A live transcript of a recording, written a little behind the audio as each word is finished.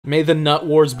May the nut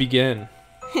wars begin.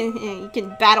 You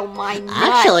can battle my nuts.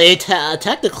 Actually,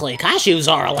 technically,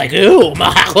 cashews are a legume. You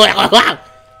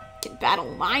can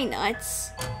battle my nuts.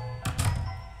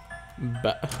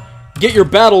 Get your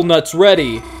battle nuts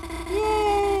ready.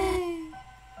 Yay!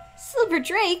 Silver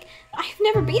Drake, I've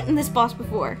never beaten this boss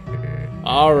before.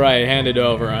 Alright, hand it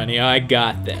over, honey. I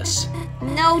got this.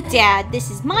 No, Dad, this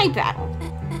is my battle.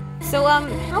 So,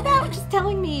 how about just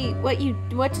telling me what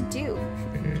to do?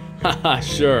 Haha,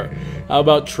 sure. How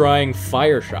about trying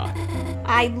Fire Shock?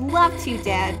 I'd love to,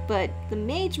 Dad, but the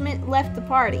mage left the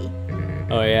party.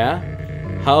 Oh yeah?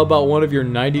 How about one of your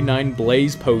 99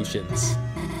 blaze potions?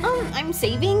 I'm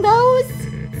saving those?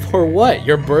 For what?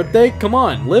 Your birthday? Come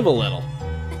on, live a little.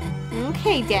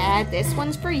 Okay, Dad, this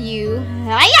one's for you.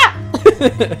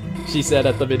 Hiya! She said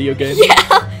at the video game.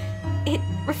 Yeah! It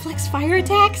reflects fire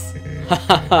attacks?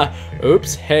 Hahaha.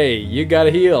 Oops, hey, you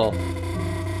gotta heal.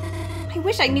 I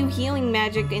wish I knew healing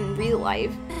magic in real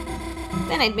life.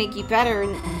 Then I'd make you better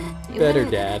and... Better,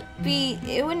 Dad.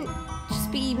 It wouldn't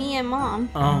just be me and Mom.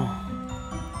 Oh.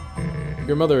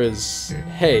 Your mother is...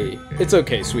 Hey, it's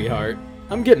okay, sweetheart.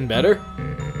 I'm getting better.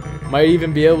 Might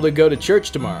even be able to go to church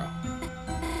tomorrow.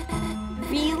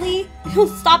 Really? You'll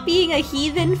stop being a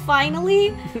heathen finally?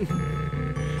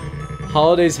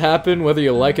 Holidays happen whether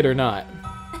you like it or not.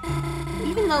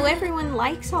 Even though everyone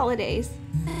likes holidays.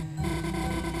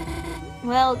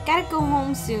 Well, gotta go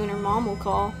home soon or Mom will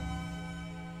call.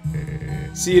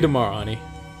 See you tomorrow, honey.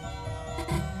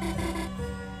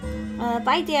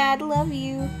 Bye, Dad. Love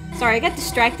you. Sorry, I got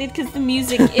distracted because the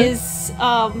music is,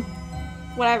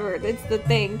 whatever. It's the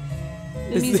thing.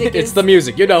 It's the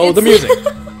music. You know, the music.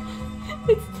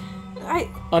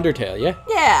 Undertale, yeah?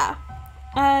 Yeah.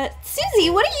 Susie,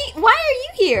 why are you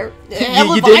here?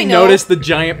 You didn't notice the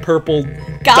giant purple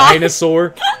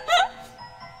dinosaur?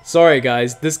 Sorry,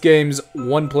 guys. This game's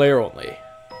one player only.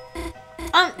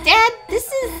 Dad, this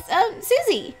is,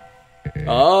 Susie.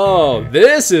 Oh,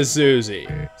 this is Susie.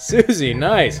 Susie,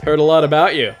 nice. Heard a lot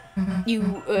about you. You,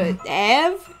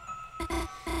 have?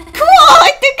 Cool!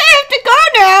 I think I have to go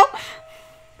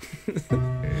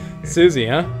now! Susie,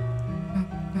 huh?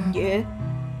 Yeah.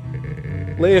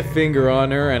 Lay a finger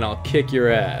on her and I'll kick your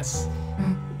ass.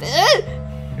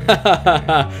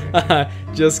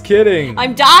 Just kidding.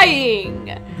 I'm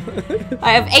dying!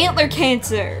 I have antler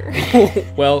cancer.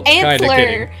 Well, kinda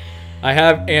kidding. I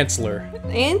have Ansler.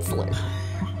 Antler?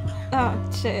 Oh,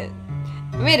 shit.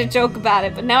 I made a joke about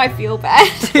it, but now I feel bad.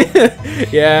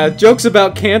 Yeah, jokes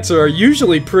about cancer are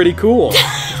usually pretty cool.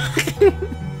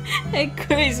 Hey,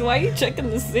 Chris, why are you checking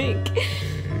the sink?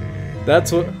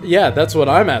 That's what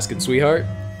I'm asking, sweetheart.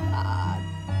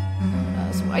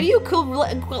 So why do you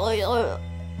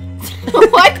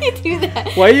why do you do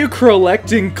that? Why are you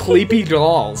collecting Cleepy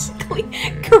dolls?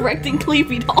 Correcting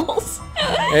Cleepy dolls.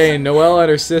 Hey, Noelle and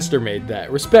her sister made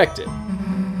that. Respect it.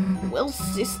 Noelle's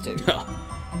sister.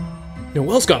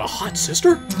 Noelle's got a hot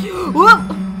sister?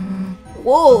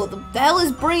 Whoa, the hell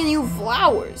is bringing you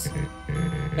flowers?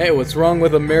 Hey, what's wrong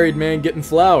with a married man getting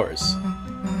flowers?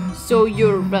 So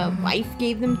your wife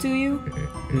gave them to you?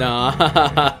 Nah,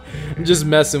 I'm just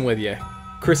messing with you.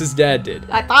 Chris's dad did.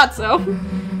 I thought so.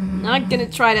 Not gonna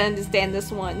try to understand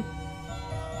this one.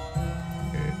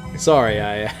 Sorry,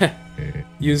 I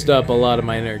used up a lot of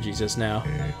my energy just now.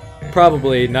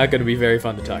 Probably not gonna be very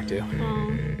fun to talk to.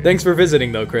 Thanks for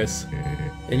visiting though, Chris.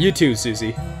 And you too,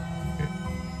 Susie.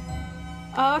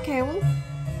 Okay, well...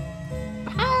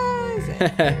 How is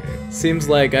it? Seems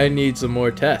like I need some more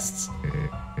tests.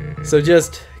 So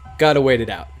just gotta wait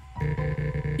it out.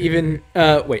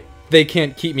 Wait. They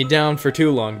can't keep me down for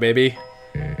too long, baby.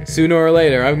 Sooner or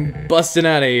later, I'm busting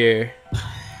out of here.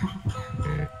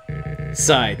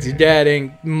 Besides, your dad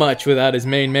ain't much without his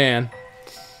main man.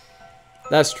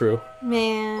 That's true.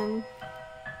 Man.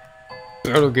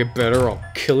 Better get better, I'll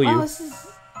kill you. Oh, this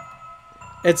is...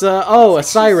 It's a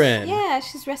siren. Yeah,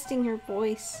 she's resting her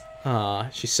voice.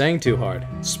 She sang too hard.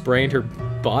 Sprained her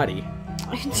body.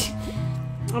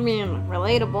 I mean,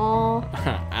 relatable.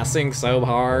 I sing so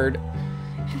hard.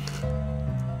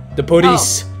 The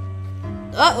police.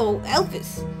 Uh-oh,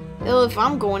 Elvis. Well, if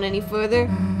I'm going any further,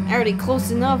 I'm already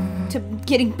close enough to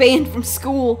getting banned from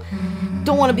school.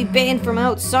 Don't want to be banned from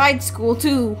outside school,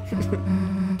 too.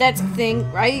 That's a thing,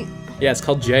 right? Yeah, it's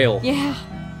called jail. Yeah.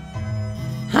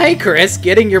 Hi, Chris.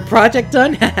 Getting your project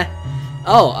done?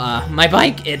 Oh, my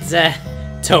bike, it's,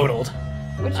 totaled.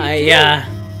 What'd you do?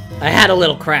 I had a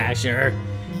little crash,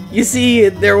 You see,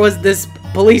 there was this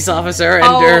police officer and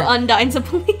Undyne's a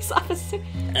police officer.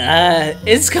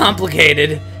 It's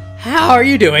complicated. How are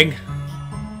you doing?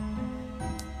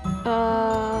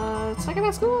 Let's talk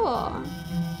about school.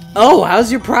 Oh,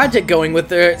 how's your project going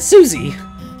with Susie?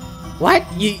 What?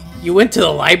 You went to the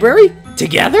library?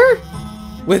 Together?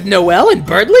 With Noelle and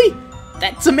Birdley?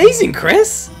 That's amazing,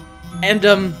 Chris!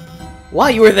 And, while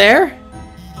you were there,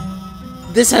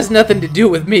 this has nothing to do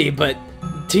with me, but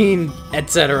teen,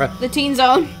 etc. The Teen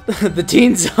Zone. The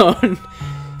Teen Zone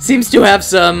seems to have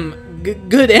some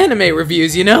good anime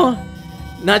reviews, you know?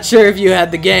 Not sure if you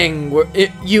had the gang,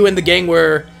 you and the gang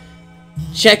were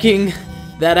checking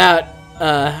that out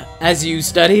as you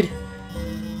studied.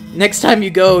 Next time you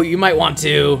go, you might want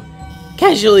to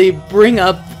casually bring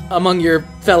up among your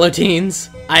fellow teens.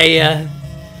 I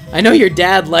know your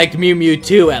dad liked Mew Mew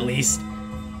too, at least.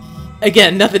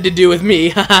 Again, nothing to do with me,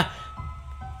 haha.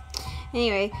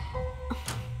 Anyway.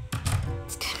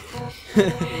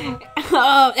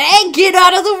 Oh, hey, get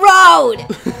out of the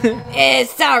road!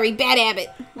 Sorry, bad habit.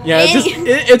 Yeah,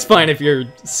 it's fine if your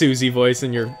Susie voice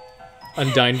and your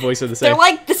Undyne voice are the same. They're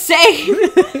like the same.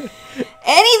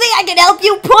 Anything I can help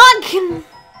you, punk?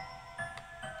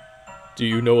 Do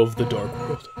you know of the Dark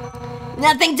World?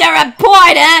 Nothing to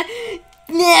report, huh?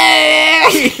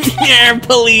 Your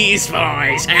police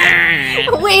voice.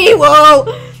 Wait, whoa!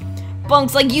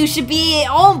 Punks like you should be at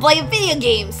home playing video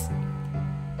games.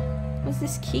 What's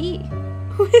this key?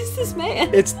 Who is this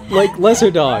man? It's like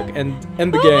Lesser Dog and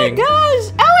the Oh gang. my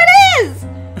gosh! Oh, it is!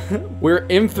 We're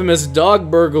infamous dog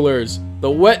burglars,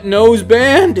 the Wet-Nosed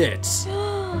Bandits.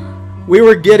 We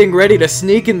were getting ready to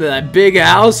sneak into that big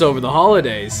house over the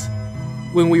holidays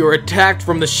when we were attacked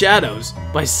from the shadows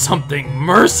by something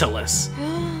merciless.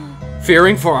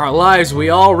 Fearing for our lives, we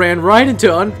all ran right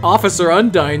into Officer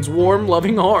Undyne's warm,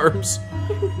 loving arms,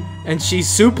 and she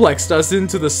suplexed us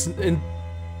into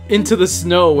the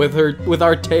snow with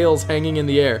our tails hanging in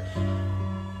the air.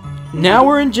 Now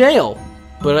we're in jail,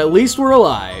 but at least we're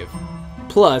alive.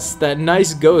 Plus, that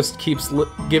nice ghost keeps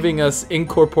giving us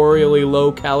incorporeally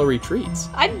low-calorie treats.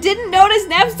 I didn't notice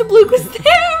Napstablook was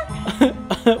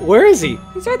there! Where is he?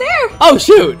 He's right there! Oh,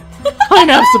 shoot! Hi,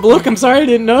 Napstablook, I'm sorry I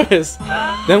didn't notice.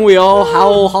 Then we all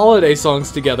howl holiday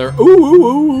songs together. Ooh, ooh,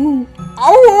 ooh, ooh.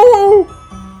 Oh, ooh, ooh.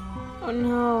 Oh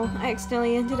no, I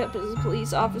accidentally ended up as a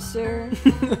police officer.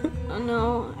 Oh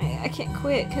no, I can't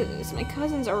quit because my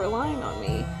cousins are relying on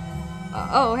me.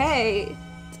 Oh, hey.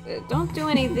 Don't do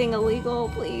anything illegal,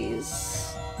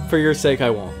 please. For your sake, I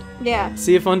won't. Yeah.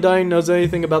 See if Undyne knows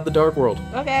anything about the Dark World.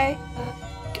 Okay.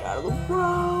 Get out of the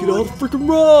road. Get out of the freaking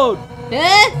road!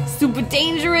 Super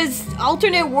dangerous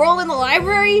alternate world in the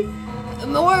library?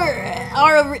 More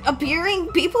are appearing?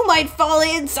 People might fall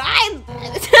inside.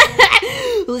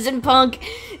 Listen, punk.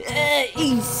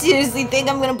 You seriously think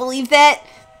I'm gonna believe that?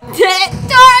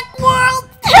 Dark world!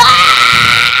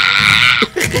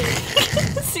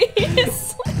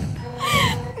 Seriously?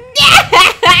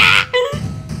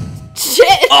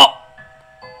 Shit! Oh!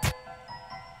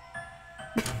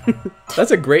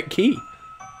 That's a great key.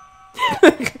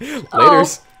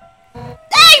 Laters. Oh.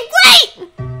 Hey, wait!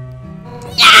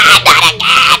 Yeah, not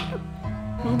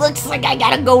again! Looks like I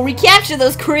gotta go recapture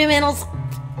those criminals.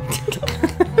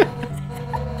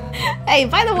 Hey,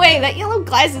 by the way, that yellow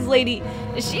glasses lady,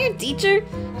 is she your teacher?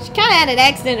 She kinda had an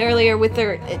accident earlier with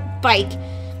her bike.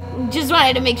 Just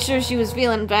wanted to make sure she was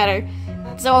feeling better.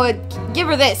 So, give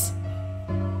her this.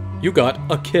 You got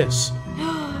a kiss.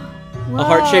 A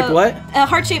heart-shaped what? A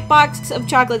heart-shaped box of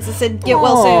chocolates that said, get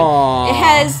well Aww. soon. It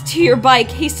has, to your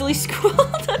bike, hastily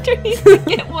scrawled underneath the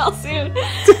get well soon.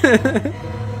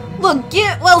 Look,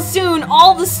 get well soon,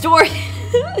 all the store...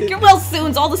 get well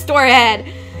soon's all the store had.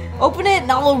 Open it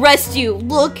and I'll arrest you.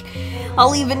 Look,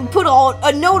 I'll even put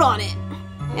a note on it.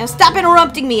 Now stop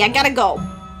interrupting me, I gotta go.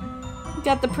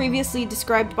 Got the previously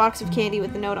described box of candy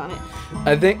with the note on it.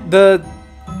 I think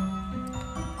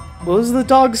what was the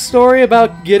dog's story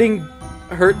about getting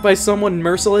hurt by someone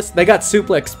merciless? They got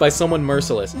suplexed by someone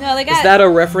merciless. No, they got... Is that a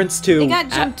reference to... They got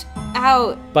jumped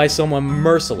out. By someone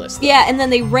merciless. Though? Yeah, and then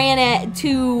they ran it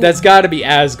to... That's gotta be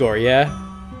Asgore, yeah?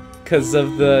 Because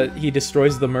of he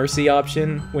destroys the mercy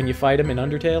option when you fight him in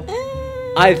Undertale?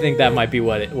 I think that might be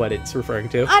what it's referring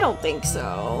to. I don't think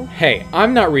so. Hey,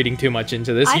 I'm not reading too much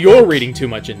into this. You're reading too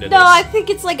much into this. No, I think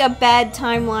it's like a bad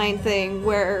timeline thing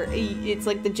where it's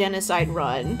like the genocide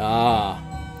run. Ah.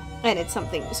 And it's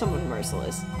someone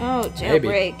merciless. Oh,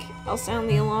 jailbreak. Maybe. I'll sound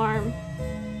the alarm.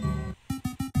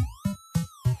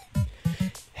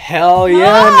 Hell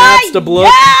yeah,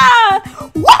 Napstablook. Yeah!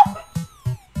 Woo!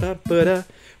 Ba-ba-da,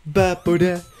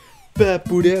 ba-ba-da,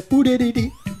 ba-ba-da,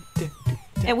 ba-da-dee-dee.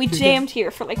 And we jammed here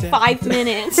for like 5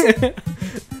 minutes.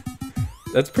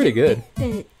 That's pretty good.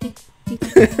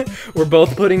 We're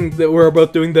both doing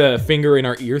the finger in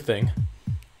our ear thing.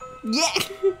 Yeah.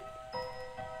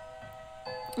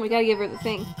 We gotta give her the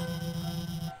thing.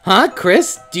 Huh,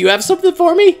 Chris? Do you have something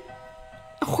for me?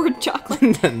 Horde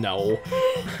chocolate. No.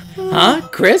 Huh,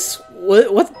 Chris?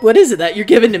 What is it that you're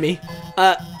giving to me?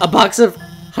 A box of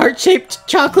heart-shaped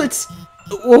chocolates?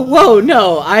 Whoa,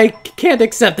 no, I can't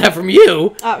accept that from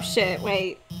you. Oh shit,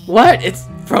 wait. What? It's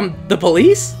from the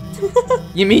police?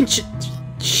 You mean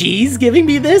she's giving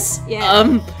me this?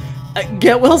 Yeah. A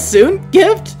get well soon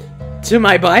gift to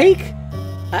my bike?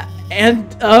 And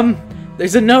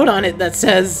there's a note on it that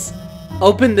says,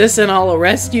 "Open this and I'll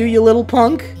arrest you, you little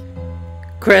punk."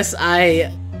 Chris,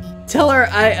 tell her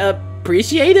I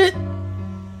appreciate it.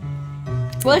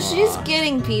 Well, she's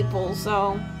getting people,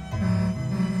 so.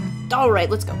 Alright,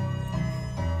 let's go.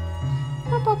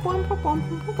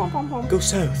 Go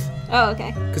south. Oh,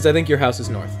 okay. Because I think your house is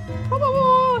north.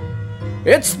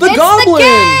 It's the It's goblin! the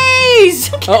gays!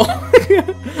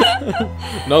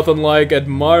 Oh. Nothing like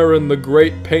admiring the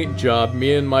great paint job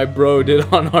me and my bro did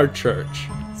on our church.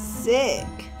 Sick.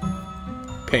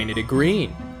 Painted it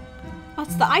green.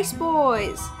 That's the Ice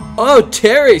Boys. Oh,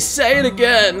 Terry, say it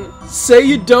again. Say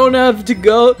you don't have to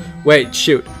go. Wait,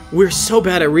 shoot. We're so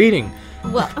bad at reading.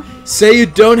 Well, Say you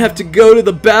don't have to go to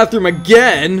the bathroom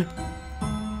again.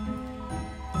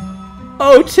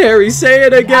 Oh, Terry, say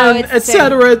it again, it's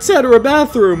etc.,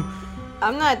 bathroom.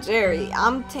 I'm not Jerry.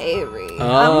 I'm Terry.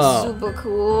 Oh. I'm super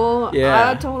cool. Yeah.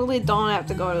 I totally don't have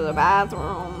to go to the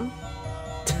bathroom.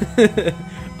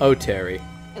 Oh, Terry.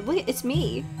 It's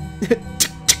me.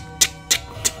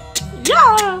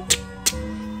 Yeah.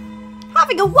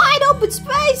 Having a wide open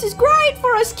space is great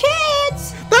for us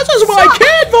kids. This is my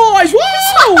kid voice.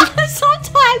 Whoa!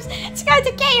 Sometimes it's going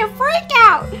to get your freak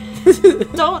out.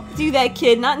 Don't do that,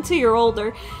 kid. Not until you're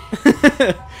older.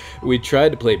 We tried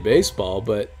to play baseball,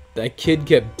 but that kid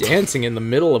kept dancing in the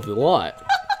middle of the lot.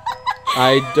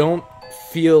 I don't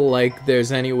feel like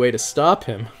there's any way to stop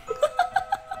him.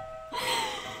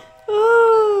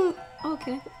 Oh,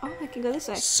 okay. Oh, I can go this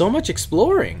way. So much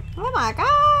exploring. Oh my god.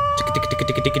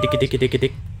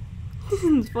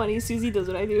 It's funny. Susie does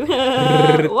what I do.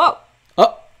 Whoa.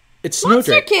 Oh, it's Monster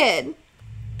Snowdrake Kid.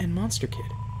 and Monster Kid.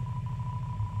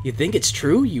 You think it's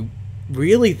true? You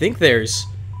really think there's...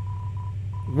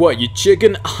 What, you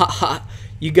chicken? Haha.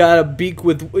 You got a beak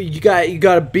with... You got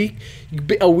a beak...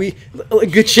 A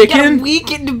good chicken? Got a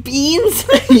week into beans.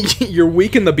 You're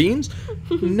weak in the beans?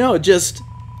 No, just...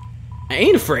 I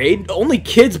ain't afraid. Only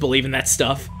kids believe in that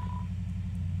stuff.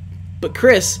 But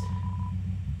Chris...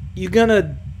 You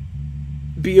gonna...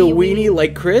 Be a weenie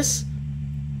like Chris?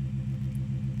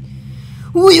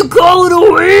 Who you call it a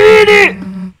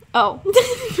weenie? Oh.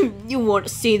 You want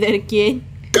to say that again?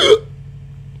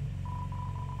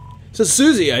 So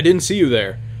Susie, I didn't see you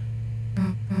there.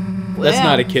 That's Well,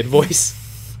 not a kid voice.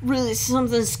 really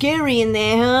something scary in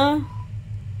there,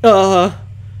 huh?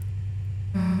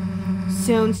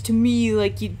 Sounds to me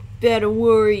like you'd better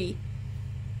worry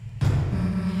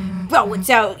about what's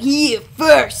out here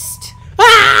first.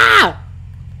 Ah!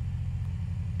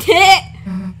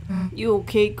 You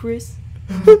okay, Chris?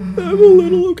 I'm a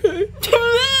little okay.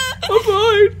 I'm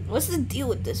fine. What's the deal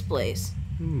with this place?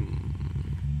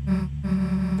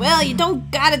 Well, you don't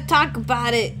gotta talk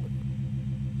about it.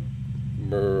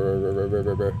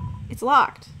 It's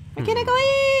locked. Why can't I go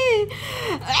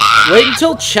in? Wait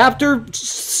until chapter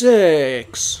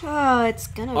 6. Oh, it's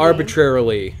gonna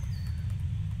Arbitrarily.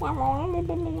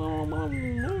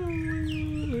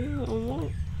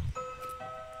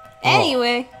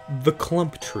 Anyway. The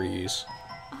clump trees.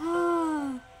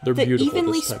 Ah, They're the beautiful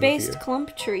evenly this time of spaced year.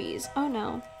 clump trees. Oh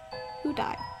no. Who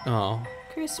died? Oh.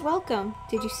 Chris, welcome.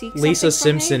 Did you seek Lisa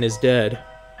something from me? Simpson is dead.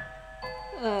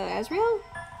 Azrael?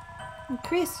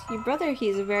 Chris, your brother, he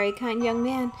is a very kind young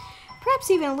man.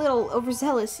 Perhaps even a little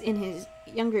overzealous in his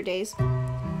younger days.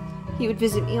 He would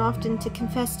visit me often to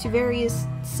confess to various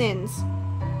sins.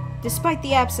 Despite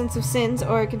the absence of sins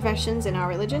or confessions in our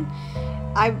religion,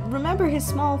 I remember his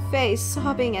small face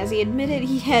sobbing as he admitted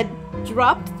he had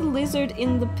dropped the lizard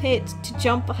in the pit to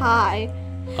jump high.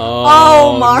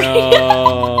 Oh, Mario!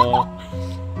 no.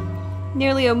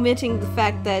 Nearly omitting the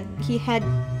fact that he had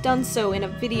done so in a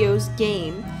video's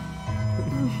game.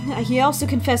 He also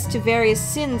confessed to various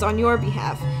sins on your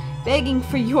behalf, begging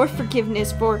for your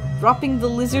forgiveness for dropping the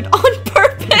lizard on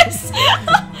purpose.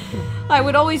 I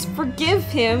would always forgive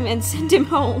him and send him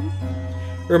home.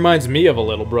 Reminds me of a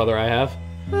little brother I have.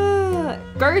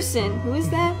 Gerson, who is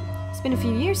that? It's been a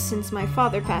few years since my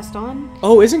father passed on.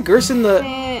 Oh, isn't Gerson the...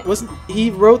 Eh. Wasn't...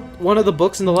 He wrote one of the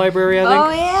books in the library, I think?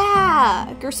 Oh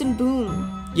yeah, Gerson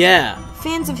Boom. Yeah.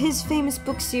 Fans of his famous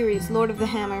book series, Lord of the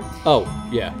Hammer. Oh,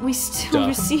 yeah. We still Duh.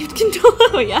 received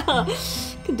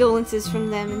condolences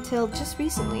from them until just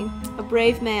recently. A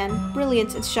brave man,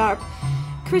 brilliant and sharp,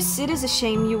 Chris, it is a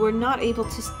shame you were not able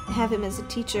to have him as a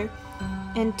teacher,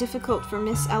 and difficult for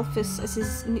Miss Alphys as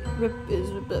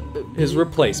His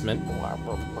replacement.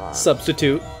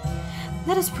 Substitute.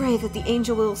 Let us pray that the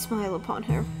angel will smile upon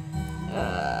her.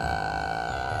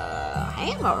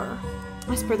 Hammer.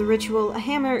 As per the ritual, a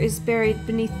hammer is buried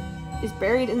in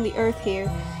the earth here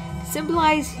to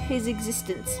symbolize his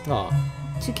existence, Aw.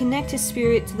 to connect his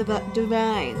spirit to the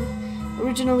divine.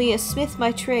 Originally a smith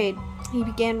by trade, he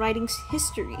began writing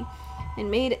history and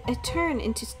made a turn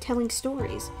into telling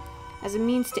stories as a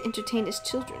means to entertain his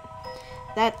children.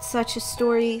 That such a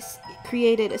story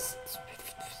created such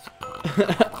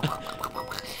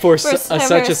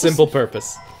a simple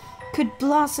purpose. could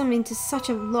blossom into such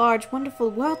a large, wonderful,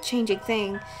 world-changing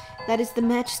thing. That is the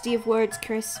majesty of words,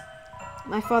 Chris.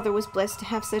 My father was blessed to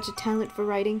have such a talent for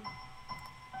writing.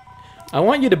 I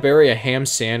want you to bury a ham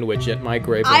sandwich at my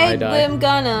grave when I die. am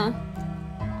gonna.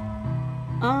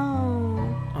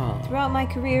 Oh. Throughout my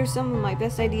career, some of my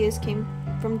best ideas came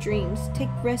from dreams. Take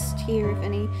rest here if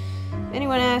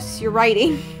anyone asks, you're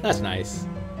writing. That's nice.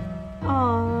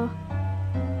 Aww.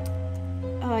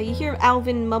 You hear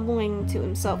Alvin mumbling to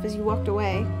himself as you walked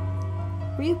away.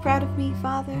 Were you proud of me,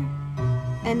 Father?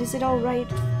 And is it all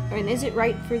right? And is it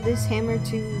right for this hammer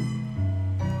to...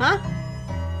 Huh?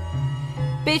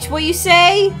 Bitch, what you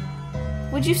say?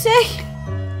 What'd you say?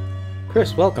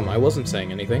 Chris, welcome. I wasn't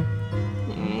saying anything.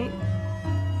 Alright.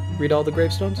 Read all the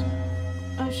gravestones?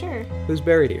 Oh, sure. Who's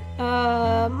buried here?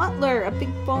 Mutler, a big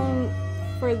bone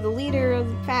for the leader of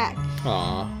the pack.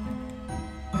 Aw.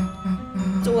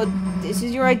 So this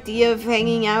is your idea of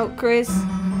hanging out, Chris?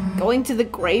 Going to the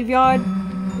graveyard?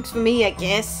 Works for me, I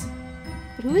guess.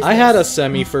 But who is I this? had a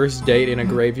semi-first date in a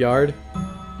graveyard.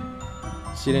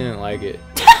 She didn't like it.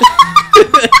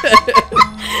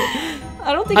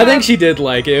 I think she did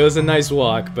like it. It was a nice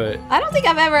walk, but... I don't think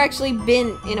I've ever actually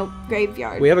been in a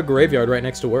graveyard. We have a graveyard right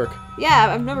next to work.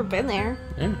 Yeah, I've never been there.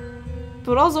 Yeah.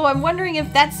 But also, I'm wondering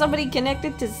if that's somebody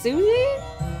connected to Susie?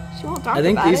 She won't talk about it. I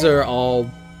think these are all...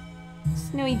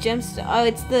 Snowy Gemstone. Oh,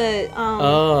 it's the,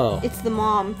 it's the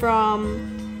mom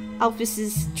from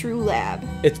Alphys's True Lab.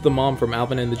 It's the mom from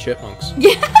Alvin and the Chipmunks.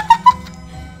 Yeah.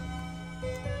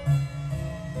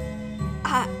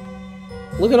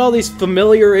 Look at all these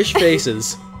familiar-ish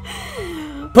faces.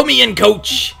 Put me in,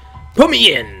 coach! Put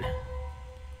me in!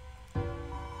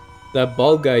 That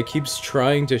bald guy keeps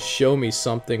trying to show me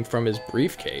something from his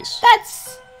briefcase.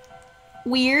 That's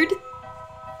weird.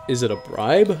 Is it a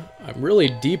bribe? I'm really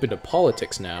deep into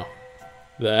politics now.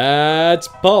 That's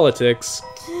politics.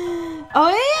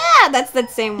 Oh yeah, that's that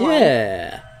same one.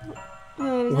 Yeah.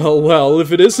 Well,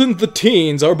 if it isn't the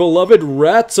teens, our beloved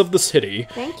rats of the city.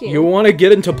 Thank you. You want to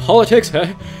get into politics,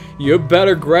 huh? You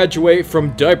better graduate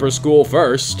from diaper school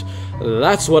first.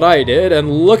 That's what I did,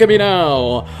 and look at me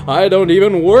now. I don't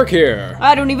even work here.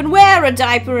 I don't even wear a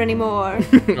diaper anymore.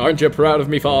 Aren't you proud of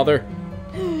me, father?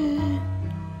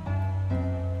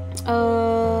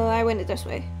 I went it this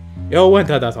way. Yo, went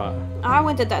that way. I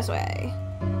went it this way.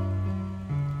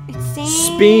 It's Sans.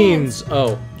 Speens.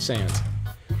 Oh, Sans.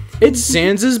 It's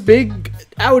Sans' big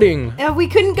outing. We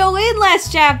couldn't go in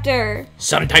last chapter.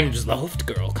 Sometimes the hoofed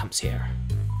girl comes here,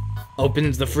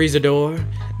 opens the freezer door,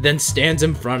 then stands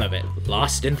in front of it,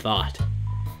 lost in thought.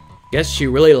 Guess she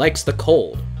really likes the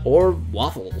cold, or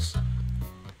waffles.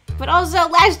 But also,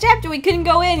 last chapter we couldn't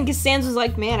go in because Sans was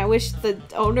like, man, I wish the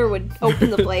owner would open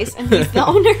the place, and he's the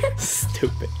owner.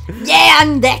 Stupid. Yeah,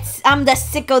 I'm the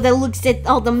sicko that looks at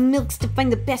all the milks to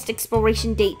find the best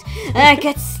expiration date.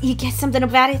 You get something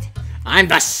about it? I'm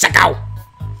the sicko!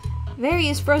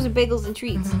 Various frozen bagels and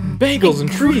treats. Bagels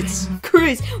and treats!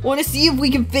 Chris, wanna see if we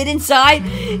can fit inside?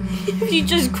 If you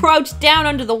just crouch down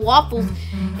under the waffles.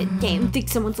 Damn, think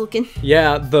someone's looking.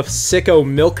 Yeah, the sicko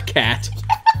milk cat.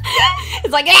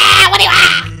 It's like, what do you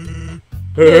want?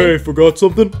 Hey, forgot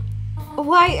something?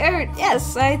 Why,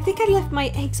 yes, I think I left my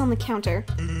eggs on the counter.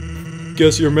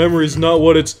 Guess your memory's not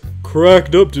what it's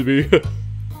cracked up to be.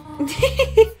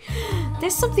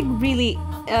 There's something really,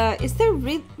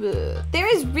 there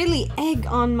is really egg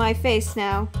on my face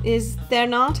now, is there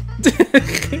not?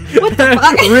 What the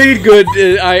fuck? Read good,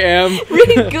 I am.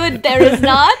 Read good, there is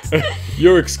not?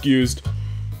 You're excused.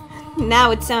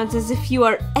 Now it sounds as if you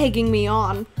are egging me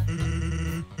on.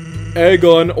 Egg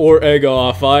on or egg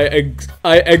off, I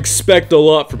expect a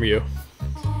lot from you.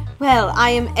 Well,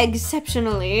 I am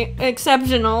exceptionally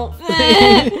exceptional. Oh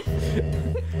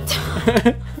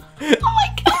my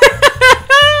god!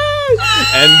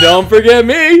 And don't forget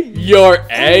me, your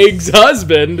egg's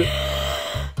husband. I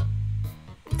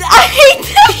hate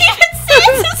that he even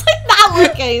says it's like not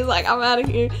looking. He's like, I'm out of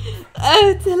here.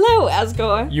 Hello,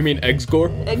 Asgore. You mean egg score?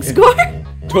 Exgore?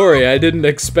 Tori, I didn't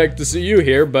expect to see you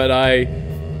here, but I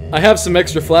have some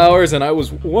extra flowers, and I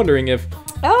was wondering if...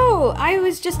 Oh, I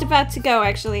was just about to go,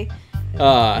 actually.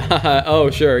 Oh,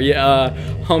 sure, yeah,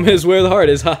 home is where the heart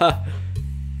is, haha.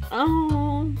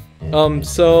 Oh.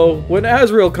 So, when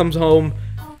Azrael comes home...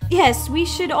 Yes, we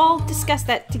should all discuss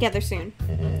that together soon.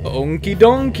 Okie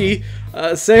donkey.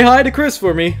 Say hi to Chris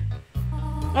for me.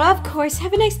 Of course,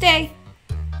 have a nice day.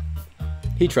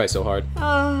 He tries so hard.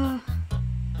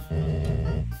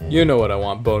 You know what I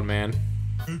want, Bone Man.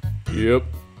 Yep.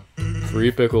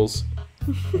 Free pickles.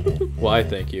 Why,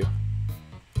 thank you.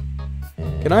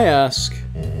 Can I ask,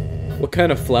 what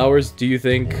kind of flowers do you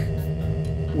think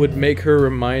would make her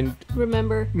remember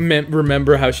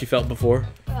how she felt before?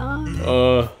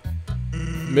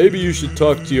 Maybe you should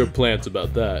talk to your plants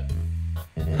about that.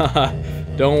 Haha,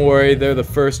 don't worry, they're the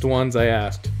first ones I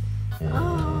asked.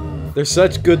 They're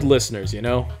such good listeners, you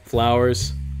know?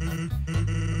 Flowers.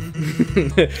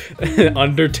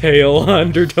 Undertale,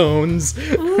 undertones.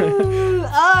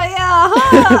 Oh yeah,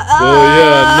 Oh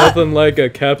yeah, nothing like a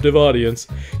captive audience.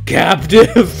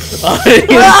 Captive audience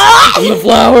in the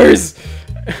flowers!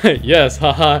 Yes,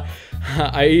 haha.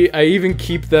 I even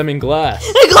keep them in glass.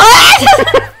 Glass!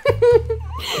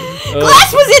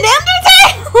 Glass was in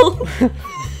Undertale!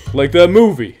 Like that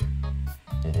movie.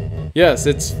 Yes,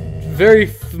 it's very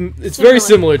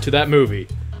similar to that movie.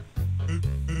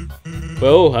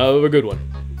 Well, have a good one.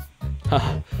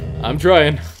 Haha, I'm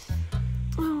trying.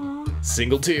 Aww.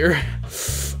 Single tear.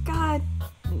 God.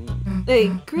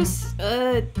 Hey, Chris,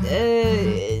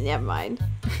 never mind.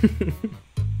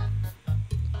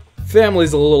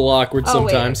 Family's a little awkward Oh,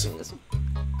 wait, sometimes. I've seen this one.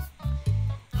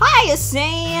 Hiya,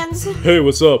 Sans! Hey,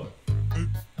 what's up?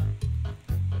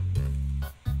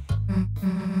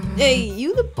 Hey,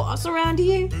 you the boss around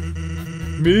here?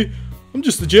 Me? I'm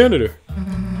just the janitor.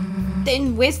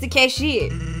 Then where's the cashier?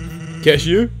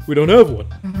 Cashier? We don't have one.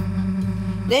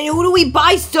 Then who do we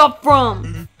buy stuff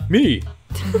from? Me?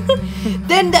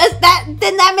 Then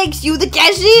that makes you the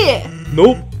cashier!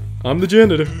 Nope. I'm the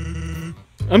janitor.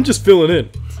 I'm just filling in.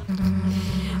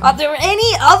 Are there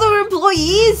any other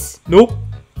employees? Nope.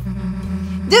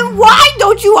 Then why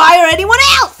don't you hire anyone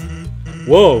else?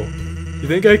 Whoa. You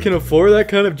think I can afford that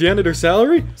kind of janitor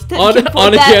salary? That On you can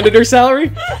afford a that? janitor salary?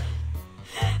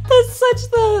 That's such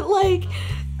the, like,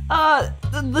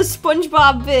 the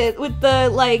SpongeBob bit with the,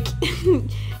 like,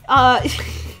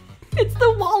 it's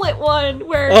the wallet one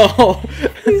where Oh.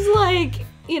 he's like,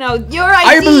 you know, your ID.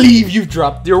 I believe you've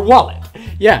dropped your wallet.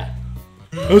 Yeah.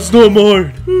 That's not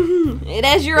mine. It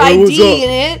has your Hey, what's ID up? in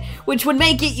it, which would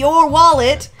make it your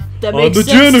wallet. That I'm makes the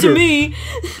sense janitor. to me.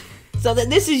 So that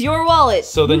this is your wallet.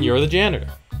 So then you're the janitor.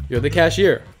 You're the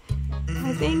cashier.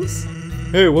 My things.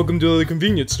 Hey, welcome to the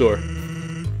convenience store.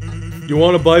 You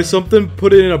want to buy something?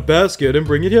 Put it in a basket and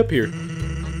bring it up here.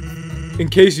 In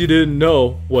case you didn't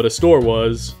know what a store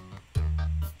was.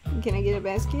 Can I get a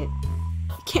basket?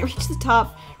 Can't reach the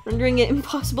top, rendering it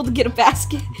impossible to get a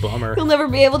basket. Bummer. You'll never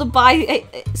be able to buy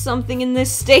something in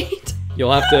this state.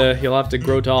 You'll have to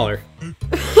grow taller.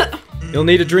 You'll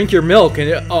need to drink your milk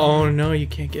and oh no, you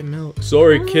can't get milk.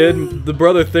 Sorry, kid. The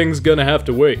brother thing's gonna have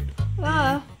to wait.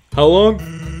 How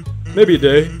long? Maybe a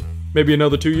day. Maybe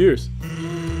another 2 years.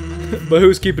 But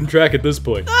who's keeping track at this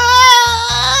point?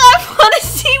 I want to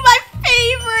see my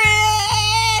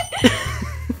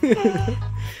favorite.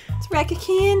 It's a rack of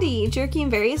candy, jerky, and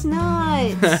various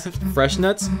nuts. Fresh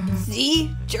nuts?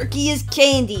 See, jerky is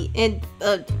candy, and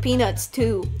peanuts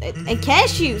too, and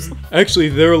cashews. Actually,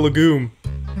 they're a legume.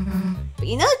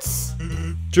 Peanuts?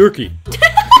 Jerky.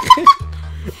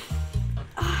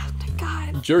 Oh my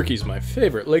god. Jerky's my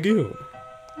favorite legume.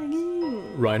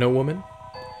 Mm. Rhino woman?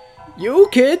 You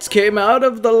kids came out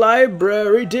of the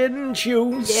library, didn't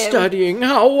you? Yeah. Studying,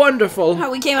 how wonderful.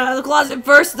 Oh, we came out of the closet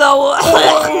first, though.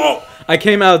 I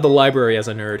came out of the library as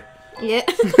a nerd. Yeah.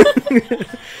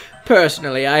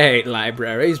 Personally, I hate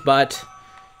libraries, but...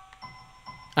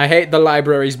 I hate the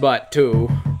library's butt, too.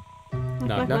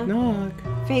 Knock, knock, knock.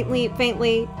 Faintly,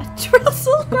 a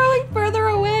trestle growing further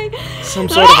away. Some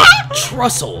sort of a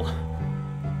trussle.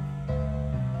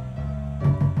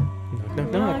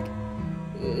 Knock, knock, knock.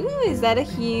 Ooh, is that a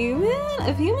human?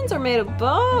 If humans are made of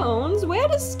bones, where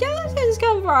do skeletons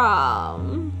come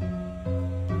from?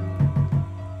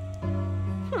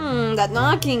 That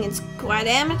knocking is quite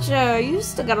amateur. You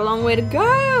still got a long way to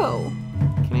go.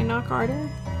 Can I knock harder?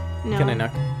 No. Can I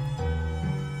knock?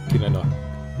 Can I knock?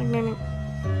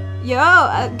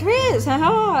 Yo, Chris,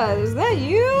 haha, is that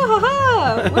you?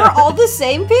 Haha, we're all the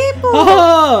same people.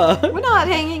 We're not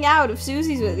hanging out if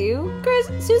Susie's with you. Chris,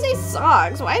 Susie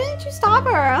sucks. Why didn't you stop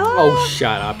her? Huh? Oh,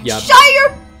 shut up, yup. Shut your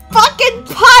fucking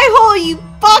pie hole, you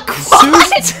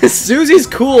fuckwad! Susie's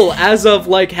cool as of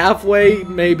like halfway,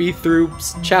 maybe through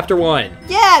chapter 1.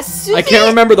 Yeah, Susie. I can't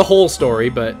remember the whole story,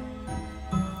 but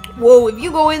Whoa, if you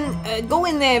go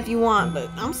in there if you want, but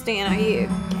I'm staying out here.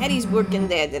 Caddy's working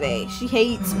there today. She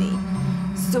hates me.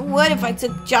 So what if I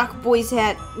took Jock Boy's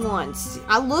hat once?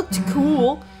 I looked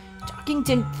cool.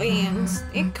 Jockington fans,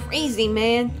 they're crazy,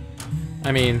 man.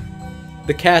 I mean,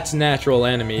 the cat's natural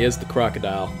enemy is the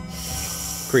crocodile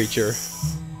creature.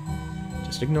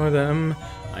 Just ignore them.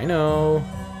 I know.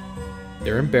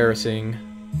 They're embarrassing.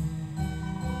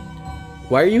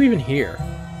 Why are you even here?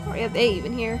 Why are they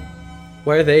even here?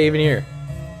 Why are they even here?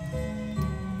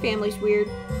 Family's weird.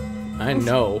 I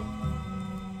know.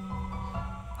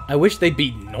 I wish they'd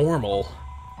be normal.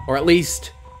 Or at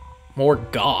least more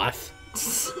goth.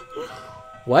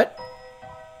 What?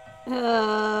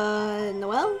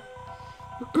 Noelle?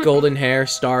 Golden hair,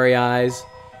 starry eyes.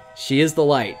 She is the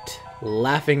light,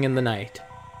 laughing in the night.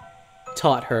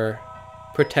 Taught her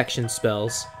protection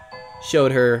spells.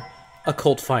 Showed her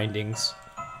occult findings.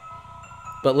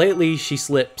 But lately she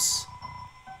slips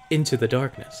into the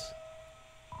darkness.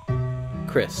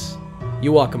 Chris,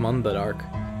 you walk among the dark.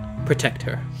 Protect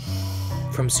her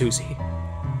from Susie.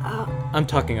 I'm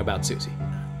talking about Susie.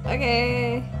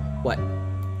 Okay. What?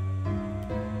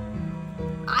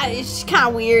 It's kind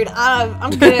of weird.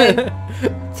 I'm gonna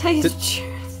tell you the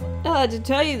truth. To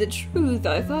tell you the truth,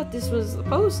 I thought this was the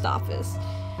post office.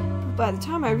 But by the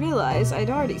time I realized, I'd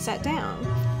already sat down.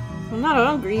 I'm not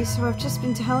hungry, so I've just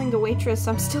been telling the waitress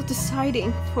I'm still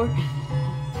deciding for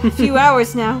a few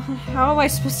hours now. How am I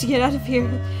supposed to get out of here?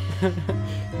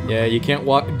 Yeah, you can't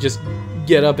walk, just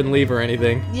get up and leave or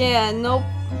anything. Yeah, nope.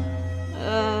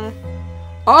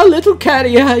 Our little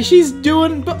catty, she's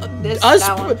doing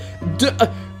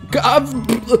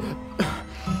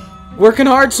working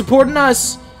hard, supporting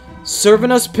us,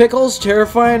 serving us pickles,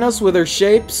 terrifying us with their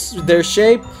shape.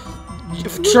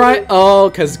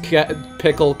 Cause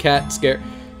pickle cat scare.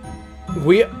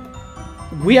 We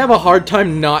have a hard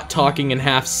time not talking in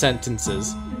half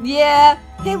sentences. Yeah.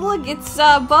 Hey, look, it's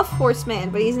Buff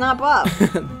Horseman, but he's not buff.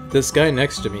 This guy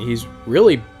next to me, he's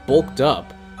really bulked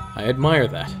up. I admire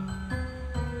that.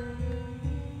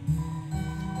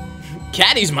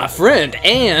 Caddy's my friend,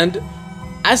 and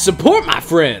I support my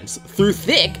friends through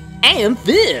thick and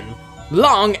thin,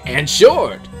 long and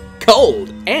short,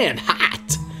 cold and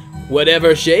hot.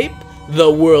 Whatever shape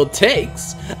the world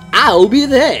takes, I'll be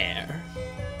there.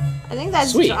 I think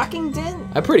that's Sweet. Jockington.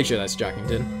 I'm pretty sure that's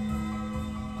Jockington.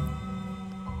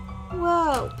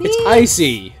 Whoa, It's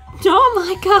icy. Oh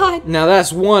my god. Now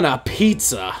that's a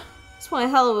pizza. That's one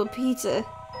hell of a pizza.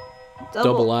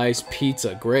 Double ice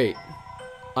pizza, great.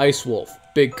 Ice Wolf,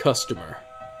 big customer.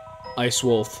 Ice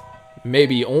Wolf,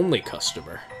 maybe only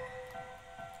customer.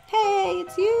 Hey,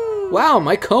 it's you. Wow,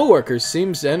 my coworker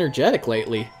seems energetic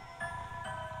lately.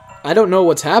 I don't know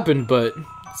what's happened, but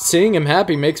seeing him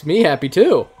happy makes me happy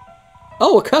too.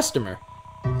 Oh, a customer.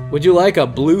 Would you like a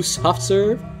blue soft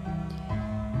serve?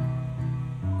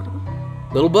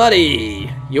 Little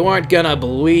buddy, you aren't gonna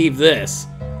believe this.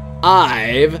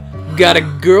 I've got a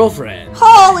girlfriend.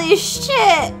 Holy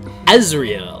shit.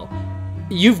 Azriel.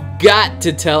 You've got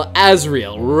to tell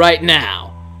Azriel right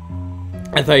now.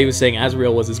 I thought he was saying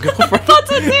Azriel was his girlfriend. That's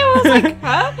what I was like,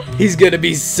 huh? He's gonna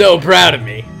be so proud of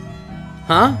me.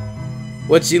 Huh?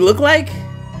 What'd she look like?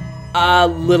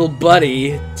 Little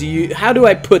buddy, how do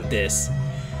I put this?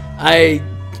 I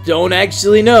don't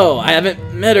actually know. I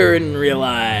haven't met her in real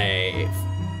life.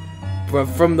 But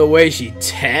from the way she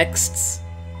texts,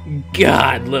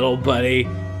 God, little buddy,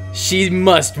 she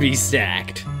must be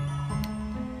stacked.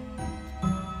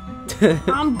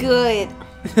 I'm good.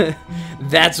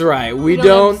 That's right. We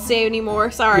don't don't have to say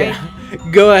anymore. Sorry. Yeah.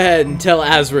 Go ahead and tell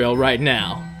Azriel right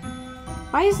now.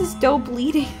 Why is this dough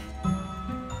bleeding?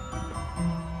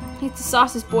 The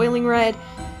sauce is boiling red.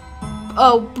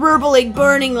 Oh, burbling,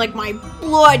 burning like my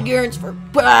blood yearns for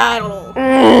battle.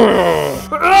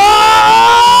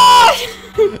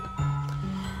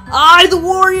 I, the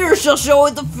warrior, shall show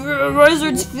it the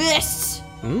wizard's fists.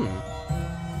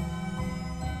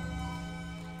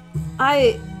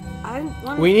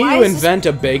 We need to invent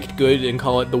a baked good and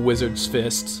call it the Wizard's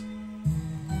Fists.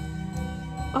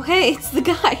 Okay, it's the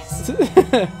guys.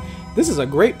 This is a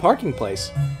great parking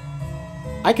place.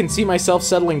 I can see myself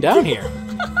settling down here.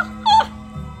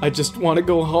 I just want to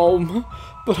go home,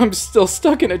 but I'm still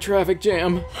stuck in a traffic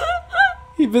jam.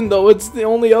 Even though it's the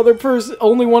only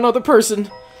one other person.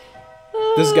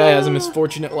 This guy has a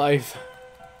misfortunate life.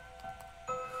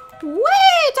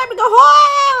 Wait, time to go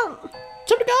home!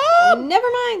 time to go! Never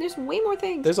mind, there's way more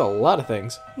things. There's a lot of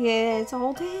things. Yeah, it's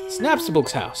all day.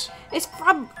 Snapstable's house. It's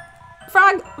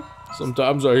Frog.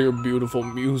 Sometimes I hear beautiful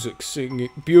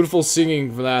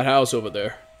singing from that house over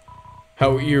there.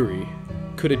 How eerie.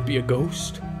 Could it be a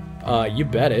ghost? You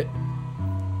bet it.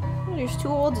 You're too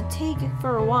old to take it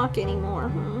for a walk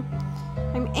anymore.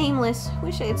 I'm aimless.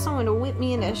 Wish I had someone to whip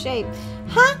me into shape.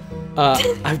 Huh?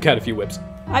 I've got a few whips.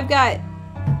 I've got...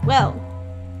 Well...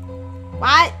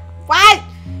 What? What?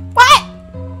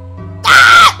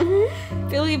 Ah!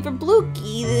 Billy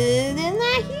Verblookie, they're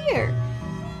not here.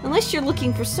 Unless you're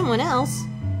looking for someone else.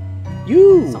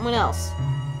 You! Someone else.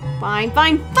 Fine.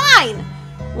 I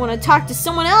want to talk to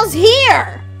someone else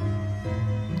here!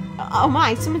 Oh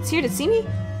my, someone's here to see me?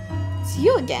 It's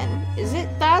you again, is it,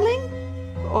 darling?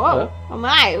 Oh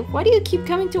my, why do you keep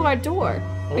coming to our door?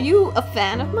 Are you a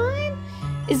fan of mine?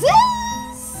 Is this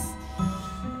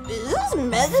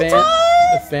Metatron?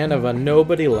 A fan of a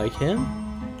nobody like him?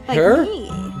 Like Her? me.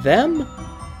 Them?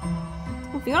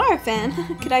 Well, if you are a fan,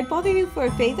 could I bother you for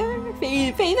a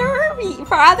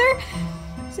father?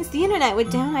 Since the internet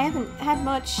went down, I haven't had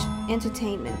much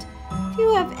entertainment. If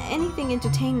you have anything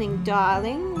entertaining,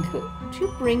 darling, could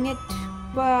you bring it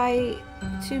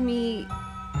to me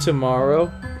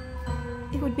Tomorrow?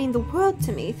 It would mean the world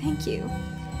to me, thank you.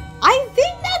 I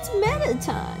think that's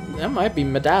Mettaton. That might be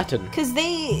Medaton. Because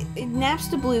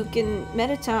Napstablook and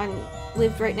Mettaton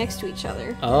lived right next to each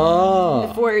other. Oh.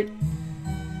 Before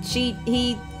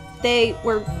they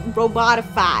were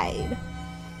robotified.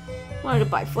 Wanted to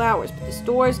buy flowers, but the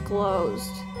store's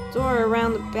closed. Door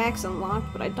around the back's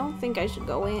unlocked, but I don't think I should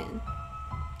go in.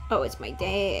 Oh, it's my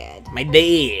dad. My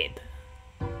dad.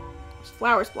 There's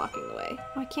flowers blocking the way.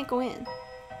 Oh, I can't go in.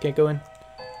 Can't go in?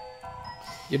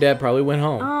 Your dad probably went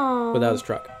home Oh. without his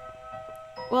truck.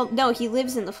 Well, no, he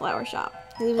lives in the flower shop.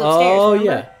 He lives upstairs, Oh,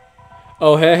 remember? yeah.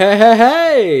 Oh,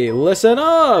 hey, listen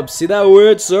up. See that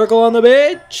weird circle on the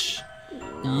beach?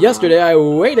 Yesterday I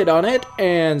waited on it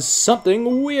and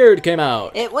something weird came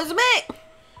out. It was me!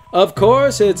 Of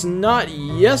course, it's not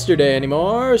yesterday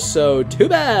anymore, so too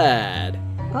bad.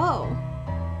 Oh.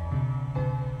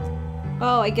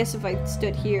 Oh, I guess if I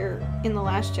stood here in the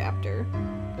last chapter.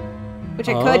 Which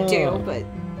I could do, but...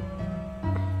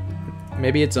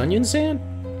 Maybe it's onion sand?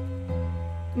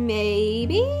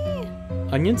 Maybe?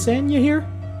 Onion sand, you hear?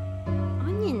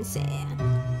 Onion sand.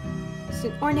 It's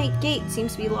an ornate gate,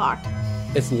 seems to be locked.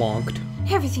 It's locked.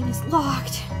 Everything is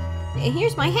locked. And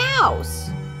here's my house.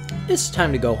 It's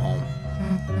time to go home.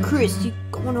 Chris, you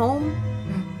going home?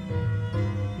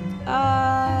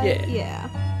 Yeah.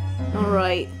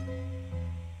 Alright.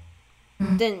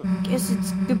 Then, guess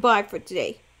it's goodbye for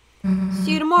today.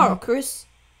 See you tomorrow, Chris.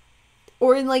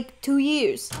 Or in like 2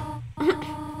 years.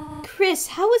 Chris,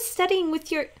 how was studying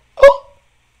with your... Oh!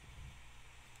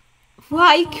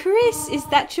 Why, Chris, is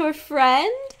that your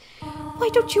friend? Why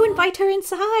don't you invite her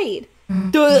inside?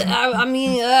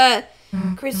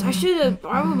 Chris, I should have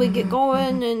probably get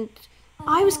going, and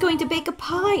I was going to bake a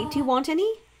pie. Do you want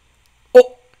any?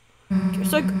 Oh!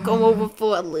 Guess I could come over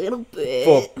for a little bit.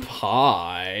 For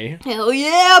pie? Hell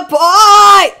yeah,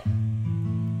 pie!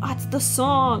 That's the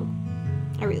song.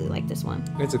 I really like this one.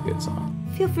 It's a good song.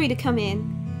 Feel free to come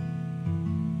in.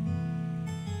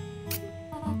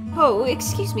 Oh,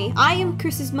 excuse me. I am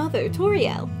Chris's mother,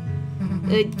 Toriel.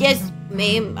 Yes,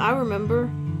 ma'am, I remember.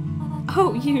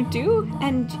 Oh, you do?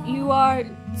 And you are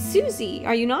Susie,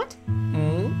 are you not?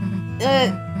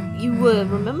 You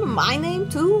remember my name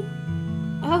too?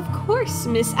 Of course,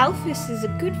 Miss Alphys is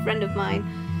a good friend of mine.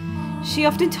 She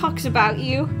often talks about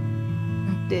you.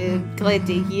 Glad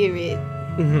to hear it.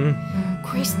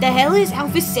 Chris, the hell is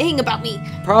Alphys saying about me?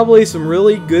 Probably some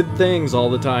really good things all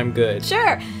the time good.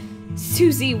 Sure.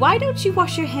 Susie, why don't you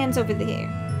wash your hands over there?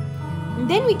 And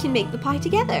then we can make the pie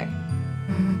together.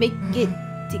 Make it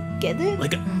together?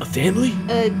 Like a family?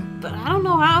 But I don't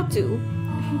know how to.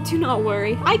 Do not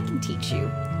worry, I can teach you.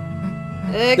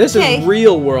 Okay. This is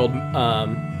real world,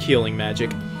 healing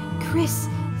magic. Chris,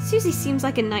 Susie seems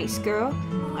like a nice girl.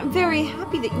 I'm very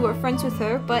happy that you are friends with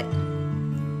her, but...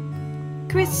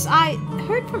 Chris, I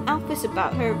heard from Alphys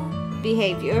about her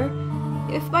behavior.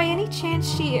 If by any chance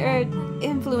she,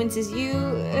 influences you,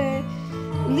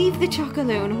 leave the chalk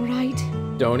alone, alright?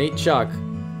 Don't eat chalk.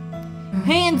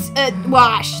 Hands,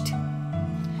 washed.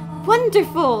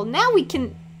 Wonderful, now we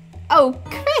can... Oh,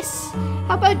 Chris,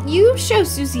 how about you show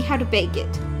Susie how to bake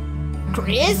it?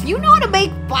 Chris, you know how to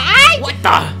bake pie? What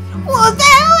the? What the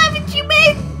hell haven't you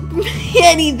made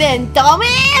any then,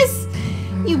 dumbass?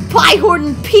 You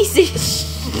pie-hoarding piece of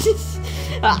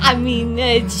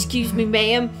excuse me,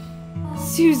 ma'am.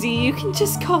 Susie, you can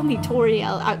just call me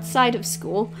Toriel outside of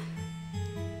school.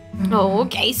 Oh,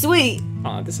 okay, sweet.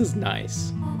 Aw, this is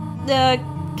nice.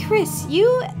 Chris,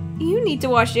 you need to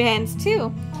wash your hands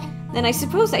too. Then I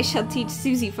suppose I shall teach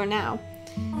Susie for now.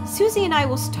 Susie and I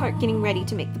will start getting ready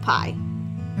to make the pie.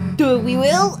 We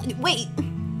will? Wait.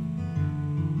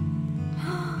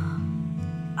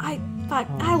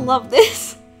 I love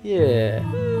this. Yeah.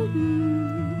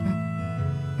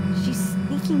 She's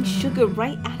sneaking sugar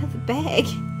right out of the bag.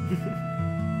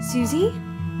 Susie?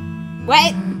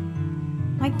 What?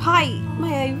 My pie,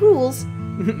 my rules.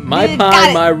 My Got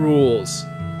pie, it. my rules.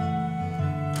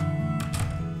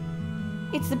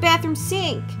 It's the bathroom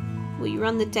sink. Will you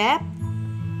run the tap?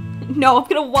 No, I'm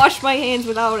gonna wash my hands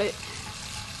without it.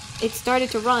 It started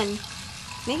to run.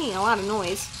 It's making a lot of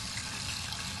noise.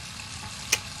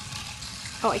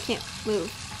 Oh, I can't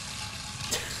move.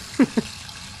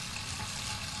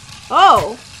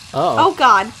 Oh! Oh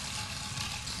god.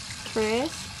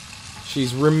 Chris?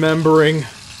 She's remembering.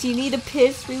 Do you need to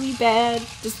piss really bad?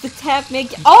 Does the tap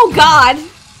make... Oh god!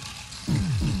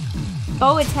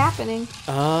 Oh, it's happening.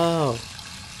 Oh.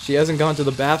 She hasn't gone to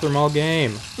the bathroom all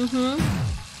game. Mm-hmm.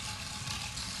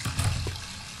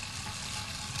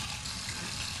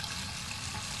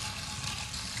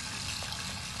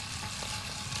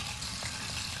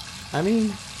 I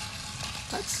mean,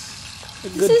 that's a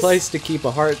good place to keep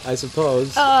a heart, I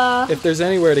suppose. If there's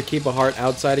anywhere to keep a heart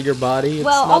outside of your body, it's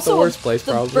well, not also the worst place,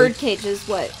 the probably. bird cage is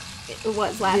what it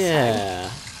was last time. Yeah.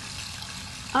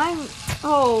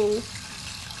 Oh.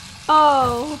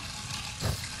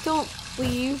 Don't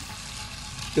leave.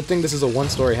 Good thing this is a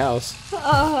one-story house.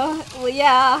 Well,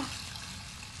 yeah.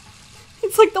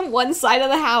 It's like the one side of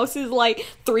the house is like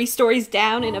 3 stories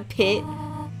down in a pit.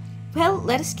 Well,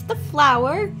 let us get the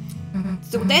flour.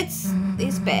 So that's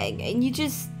this bag, and you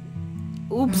just...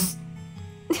 Oops.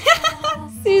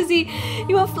 Susie,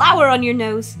 you have flour on your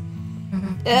nose.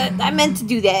 I meant to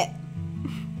do that.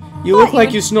 You look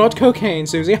like you snort cocaine,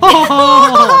 Susie.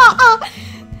 Thought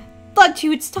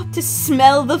you would stop to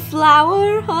smell the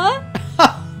flour, huh?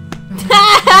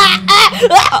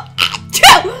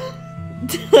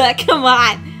 Come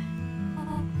on.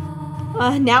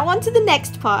 Now on to the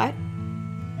next part.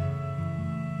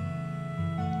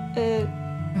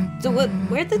 So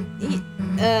where the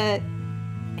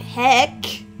heck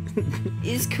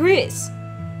is Chris?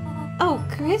 Oh,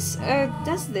 Chris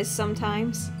does this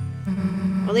sometimes.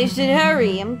 Well, they should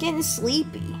hurry. I'm getting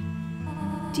sleepy.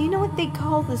 Do you know what they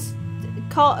call this?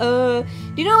 Do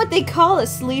you know what they call a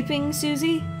sleeping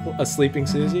Susie? A sleeping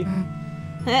Susie?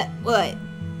 What?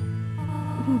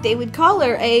 They would call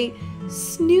her a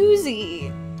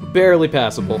snoozy. Barely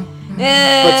passable.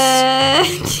 But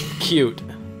cute.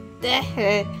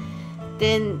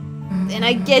 Then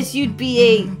I guess you'd be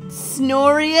a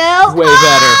Snoriel? Way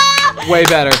better. Way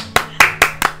better.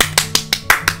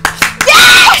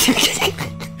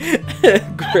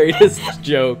 Greatest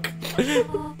joke.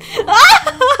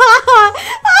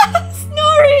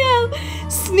 Snoriel!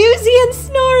 Snoozy and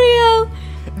Snoriel!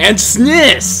 And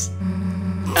Sniss!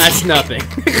 That's nothing.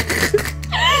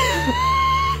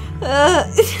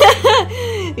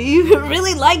 You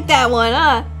really liked that one,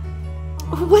 huh?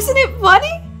 Wasn't it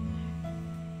funny?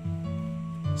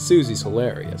 Susie's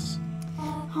hilarious.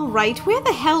 Alright, where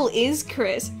the hell is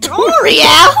Chris?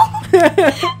 Snoriel!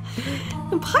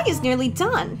 The pie is nearly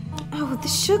done. Oh, the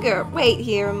sugar. Wait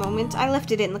here a moment. I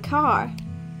left it in the car.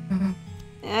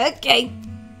 Okay.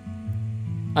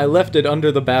 I left it under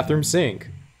the bathroom sink.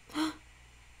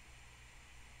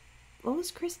 What was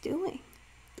Chris doing?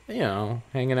 You know,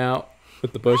 hanging out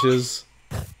with the bushes.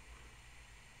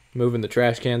 Moving the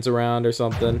trash cans around or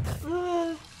something.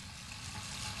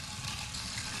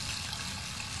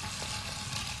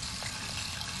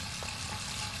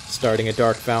 Starting a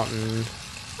dark fountain.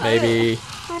 Maybe.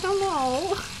 I don't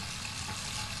know.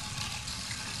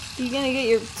 You gonna get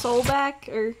your soul back,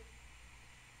 or?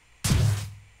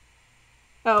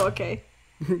 Oh, okay.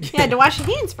 You had to wash your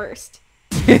hands first.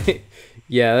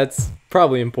 Yeah, that's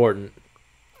probably important.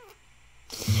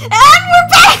 And we're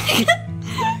back!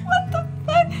 What the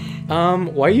fuck?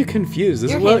 Why are you confused?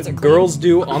 This Your is hands are what clean. girls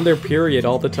do on their period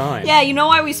all the time. Yeah, you know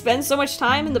why we spend so much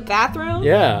time in the bathroom?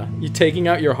 Yeah, you taking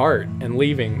out your heart and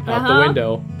leaving out the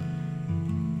window.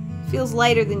 Feels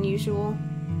lighter than usual.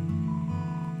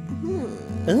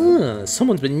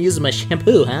 Someone's been using my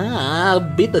shampoo, huh? I'll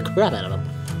beat the crap out of them.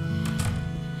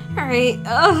 Alright,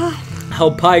 How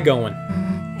pie going?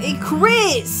 Hey,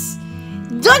 Chris!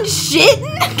 Done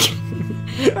shitting?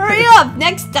 Hurry up,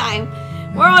 next time.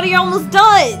 We're already almost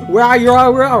done. Where are you?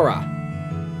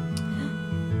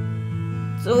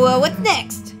 So, what's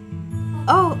next?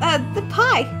 Oh, the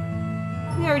pie.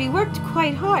 We already worked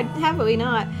quite hard, have we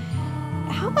not?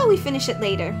 How about we finish it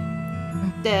later?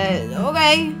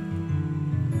 Okay.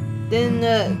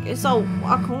 Then, guess I'll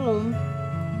walk home.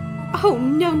 Oh,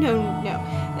 no.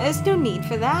 There's no need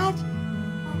for that.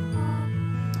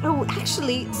 Oh,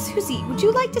 actually, Susie, would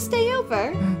you like to stay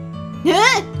over?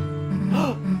 Huh?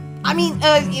 I mean,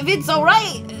 if it's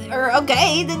alright, or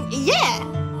okay, then yeah.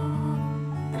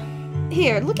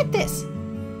 Here, look at this.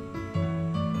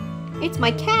 It's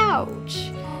my couch.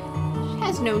 It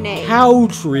has no name.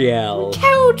 Couchriel.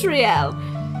 Couchriel.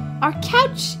 Our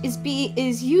couch is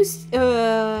used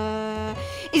to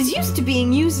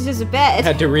being used as a bed.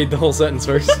 Had to read the whole sentence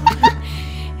first.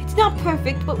 It's not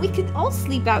perfect, but we could all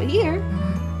sleep out here.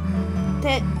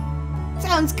 That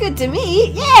sounds good to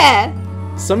me. Yeah.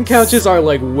 Some couches are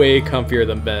like way comfier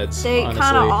than beds. They honestly.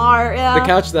 kind of are. Yeah. The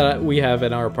couch that we have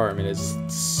in our apartment is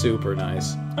super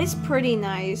nice It's pretty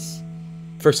nice.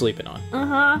 for sleeping on.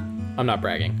 Uh-huh. I'm not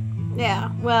bragging.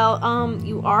 Yeah. Well,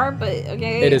 you are, but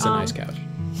okay. It is a nice couch.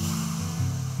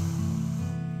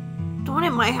 The one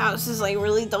at my house is like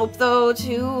really dope though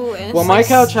too. And Well, it's, my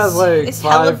couch has like it's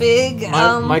hella 5. big.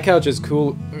 My couch is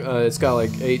cool. It's got like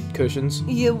 8 cushions.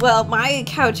 Yeah, well, my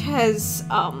couch has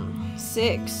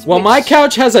 6. Well, my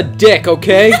couch has a dick,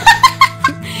 okay?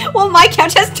 Well, my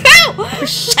couch has 2.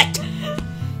 Shit.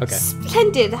 Okay.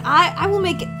 Splendid. I will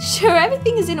make sure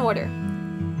everything is in order.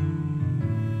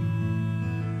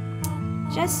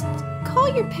 Just call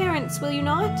your parents, will you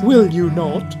not? Will you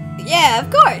not? Yeah,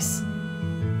 of course.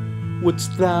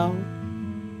 Wouldst thou?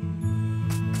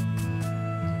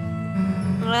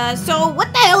 So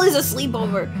what the hell is a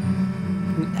sleepover?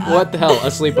 What the hell? A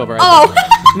sleepover. Oh.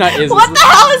 Not is. What the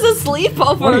hell is a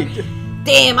sleepover? Wait.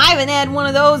 Damn, I haven't had one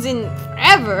of those in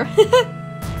forever.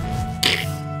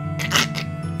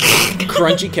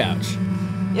 Crunchy couch.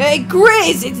 Hey,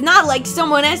 Chris, it's not like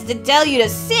someone has to tell you to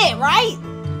sit, right?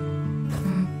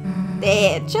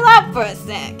 There, chill out for a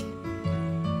sec.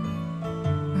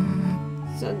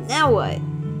 So now what?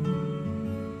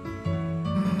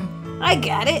 I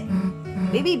got it.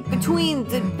 Maybe between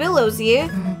the pillows here.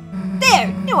 There,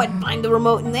 knew I'd find the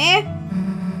remote in there.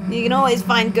 You can always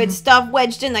find good stuff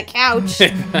wedged in the couch.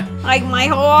 Like my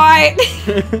heart.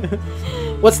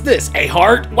 What's this? A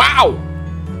heart? Wow!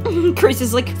 Chris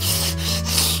is like,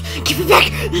 give it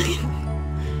back.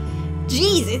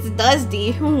 Jeez, it's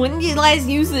dusty. When did you last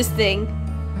use this thing?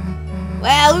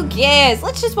 Well, who cares?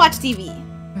 Let's just watch TV.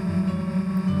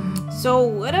 So,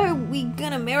 what are we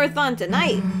gonna marathon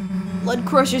tonight? Blood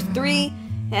Crushers 3,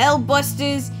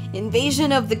 Hellbusters,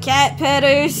 Invasion of the Cat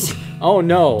Petters. Oh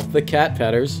no, the cat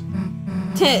petters.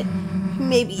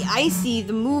 Maybe I see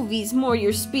the movies more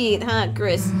your speed, huh,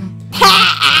 Chris?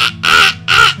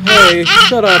 Hey,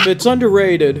 shut up, it's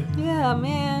underrated. Yeah,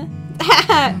 man.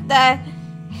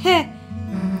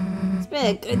 It's been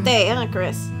a good day, huh,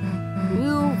 Chris?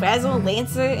 You, Basil,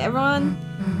 Lancer, everyone.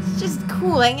 It's just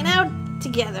cool hanging out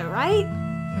together, right?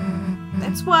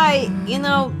 That's why, you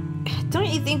know, don't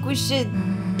you think we should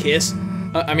Kiss?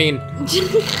 I mean...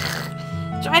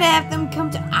 try to have them come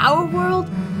to our world?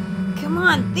 Come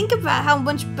on, think about how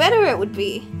much better it would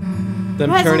be. them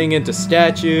Basil- turning into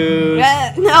statues.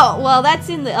 No, well, that's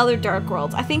in the other Dark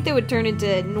Worlds. I think they would turn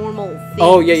into normal things.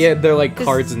 Oh, yeah, they're like 'Cause-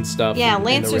 cards and stuff. Yeah, in the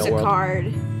Lancer's real a world.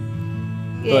 card.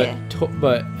 Yeah.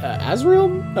 But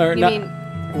Azrael? Or You not... mean-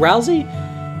 Rousey?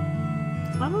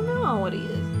 I don't know what he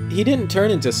is. He didn't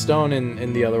turn into stone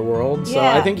in the other world, so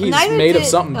Yeah, I think he's neither made of did-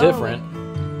 something oh. different.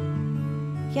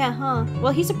 Yeah, huh?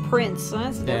 Well, he's a prince, so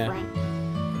that's Yeah.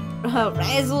 different.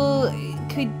 Razzle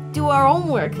could do our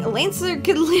homework. Lancer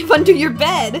could live under your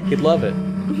bed. He'd love it.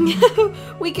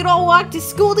 We could all walk to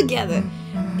school together.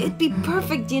 It'd be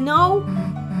perfect, you know?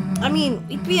 I mean,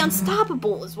 we'd be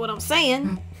unstoppable, is what I'm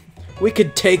saying. We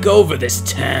could take over this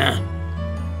town.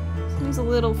 Seems a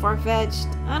little far-fetched.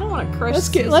 I don't want to crush Let's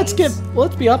sissies.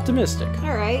 be optimistic.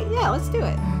 Alright, yeah, let's do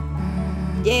it.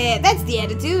 Yeah, that's the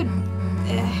attitude.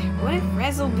 What if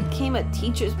Razzle became a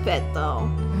teacher's pet, though?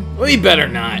 We better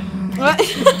not. What?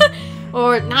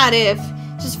 Or not if.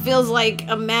 Just feels like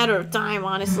a matter of time,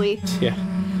 honestly. Yeah,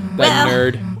 that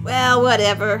nerd. Well,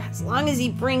 whatever. As long as he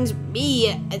brings me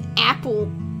an apple,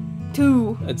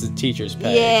 too. That's a teacher's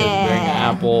pet. Yeah. Bring an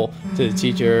apple to the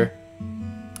teacher.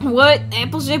 What?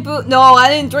 Apple shampoo? No, I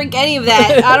didn't drink any of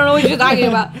that. I don't know what you're talking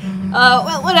about.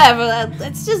 Well, whatever.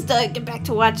 Let's just get back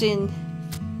to watching.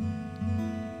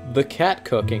 The cat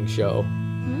cooking show.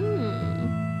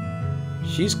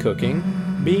 She's cooking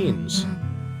beans.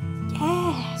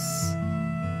 Yes.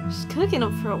 She's cooking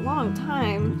them for a long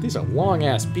time. These are long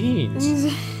ass beans.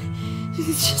 She's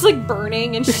just like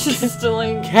burning and she's just still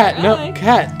like. Cat, no, like,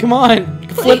 cat, come on,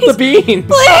 flip the beans.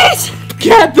 Please!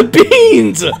 Cat, the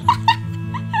beans.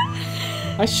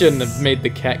 I shouldn't have made the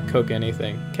cat cook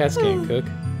anything. Cats can't cook.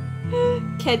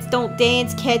 Cats don't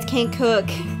dance, cats can't cook.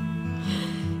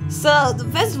 So, the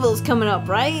festival's coming up,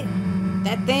 right?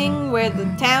 That thing where the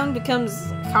town becomes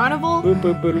carnival? Boop,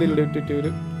 boop, boop, doo, doo, doo, doo,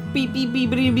 doo. Beep, beep, beep,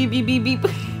 beep, beep, beep, beep, beep.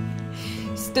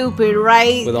 Stupid,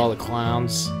 right? With all the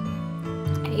clowns.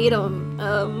 I hate them.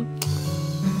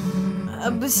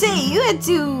 But say, you had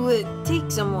to take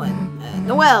someone.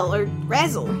 Noelle or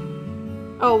Razzle.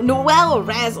 Oh, Noelle or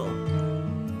Razzle.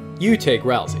 You take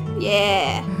Rousey.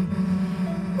 Yeah.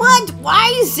 What? Why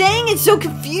are you saying it so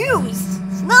confused?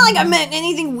 It's not like I meant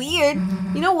anything weird.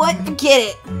 You know what? Forget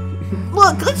it.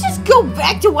 Look, let's just go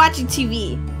back to watching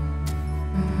TV.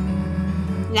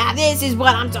 Now this is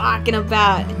what I'm talking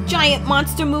about. A giant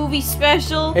monster movie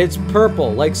special. It's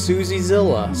purple, like Susie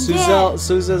Zilla. Yeah.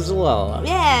 Zilla.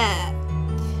 Yeah.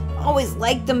 Always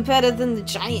liked them better than the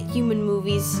giant human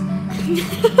movies.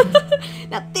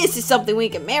 Now this is something we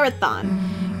can marathon.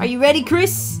 Are you ready,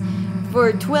 Chris?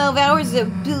 For 12 hours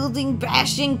of building,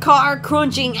 bashing, car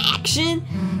crunching action?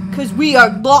 Cause we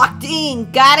are locked in,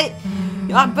 got it?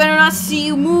 I better not see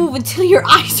you move until your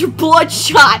eyes are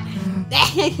bloodshot.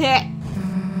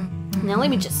 Now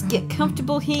let me just get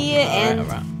comfortable here and...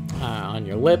 on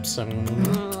your lips.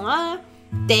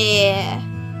 There.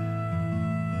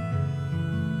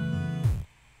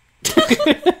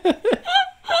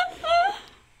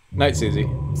 Night, Susie.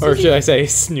 Or should I say,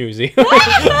 Snoozy?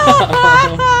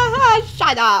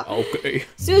 Shut up. Okay.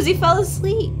 Susie fell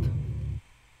asleep.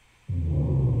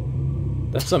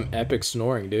 That's some epic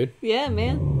snoring, dude. Yeah,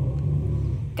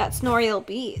 man. Got Snoriel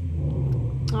beat.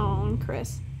 Oh, and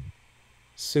Chris.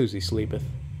 Susie sleepeth.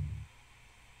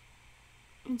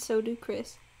 And so do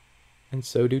Chris. And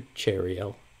so do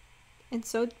Cheriel. And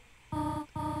so...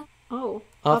 Oh.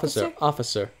 Officer.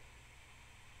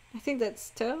 I think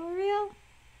that's Toriel?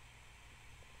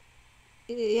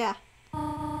 Yeah.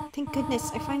 Thank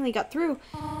goodness, I finally got through.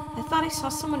 I thought I saw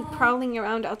someone prowling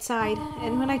around outside,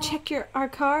 and when I checked our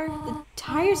car, the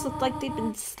tires looked like they'd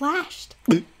been slashed.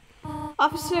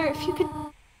 Officer, if you could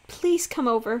please come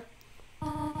over.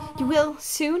 You will,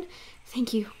 soon?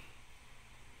 Thank you.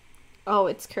 Oh,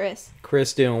 it's Chris.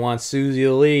 Chris didn't want Susie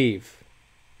to leave.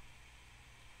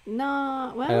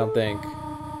 No, well... I don't think.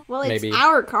 Well, it's Maybe.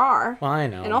 our car. Well, I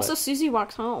know. And also Susie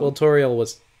walks home. Well, Toriel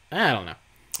was... I don't know.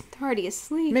 They're already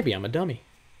asleep. Maybe I'm a dummy.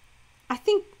 I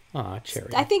think... Aw,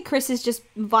 Cherry. I think Chris is just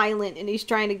violent and he's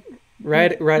trying to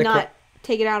Right not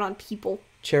take it out on people.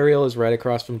 Cheriel is right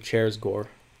across from Chair's Gore.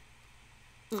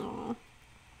 Aww.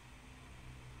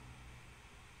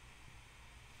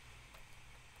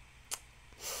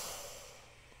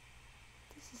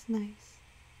 This is nice.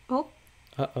 Oh.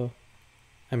 Uh-oh.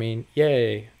 I mean,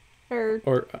 yay.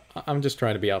 Or I'm just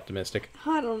trying to be optimistic.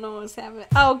 I don't know what's happening.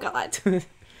 Oh, God.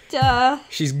 Duh.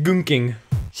 She's gunking.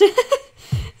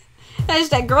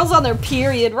 Hashtag girls on their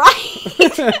period, right?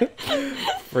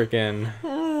 Freaking.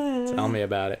 Tell me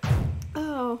about it.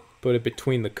 Oh. Put it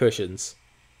between the cushions.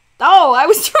 Oh, I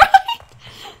was trying.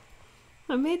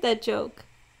 I made that joke.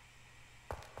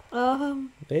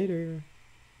 Later.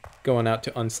 Going out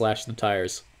to unslash the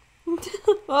tires.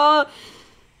 Oh.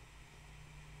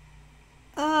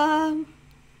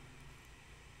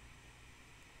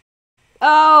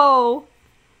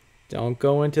 Don't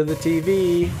go into the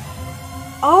TV.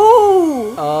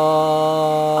 Oh.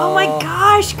 Oh my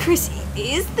gosh, Chris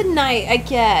is the knight, I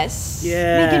guess.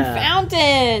 Yeah. Making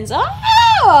fountains.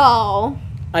 Oh.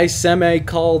 I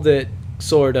semi-called it,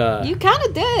 sorta. You kind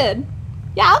of did.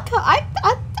 Yeah, I'll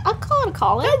call it a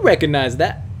call. I recognize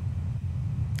that.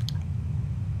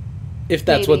 If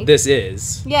that's Maybe. what this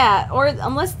is. Yeah, or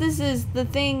unless this is the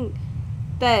thing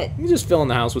that... You just fill in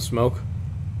the house with smoke.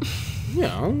 You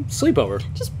know, sleepover.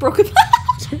 Just broke it.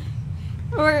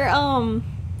 Or,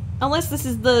 unless this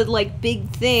is the, like, big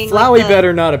thing. Flowey like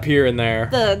better not appear in there.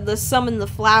 The summon the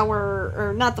flower,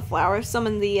 or not the flower,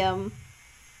 summon the,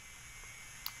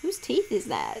 whose teeth is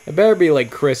that? It better be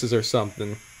like Chris's or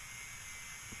something.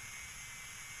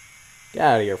 Get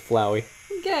out of here, Flowey.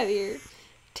 Get out of here.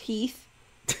 Teeth.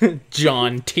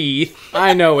 John Teeth.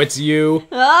 I know it's you.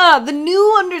 Ah, the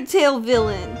new Undertale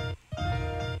villain.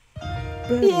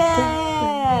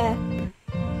 Yeah.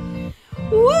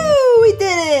 Woo, we did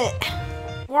it.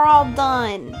 We're all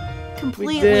done.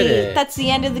 Completely. We did it. That's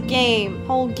the end of the game.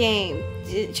 Whole game.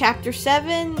 Chapter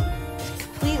 7,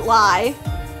 complete lie.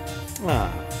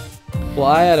 Ah. Well,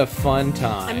 I had a fun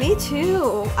time. Me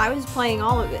too. I was playing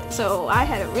all of it, so I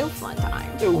had a real fun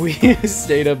time. We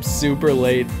stayed up super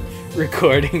late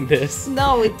recording this.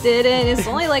 No, it didn't. It's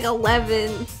only like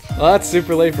 11. Well, that's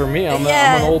super late for me. I'm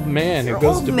an old man who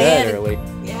goes to bed early.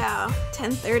 Yeah,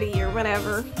 10:30 or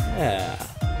whatever. Yeah.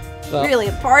 Well, Really,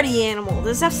 a party animal.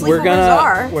 Does have we're sleepovers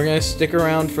are. gonna stick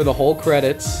around for the whole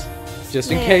credits,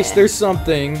 just in case Yeah. there's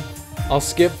something. I'll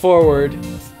skip forward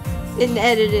In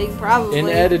editing, probably. in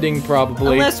editing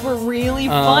probably. Unless we're really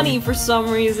funny for some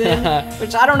reason.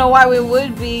 Which I don't know why we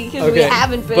would be, because we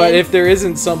haven't been. But if there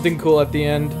isn't something cool at the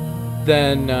end,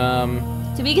 then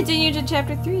To be continued to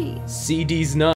chapter 3. CD's not.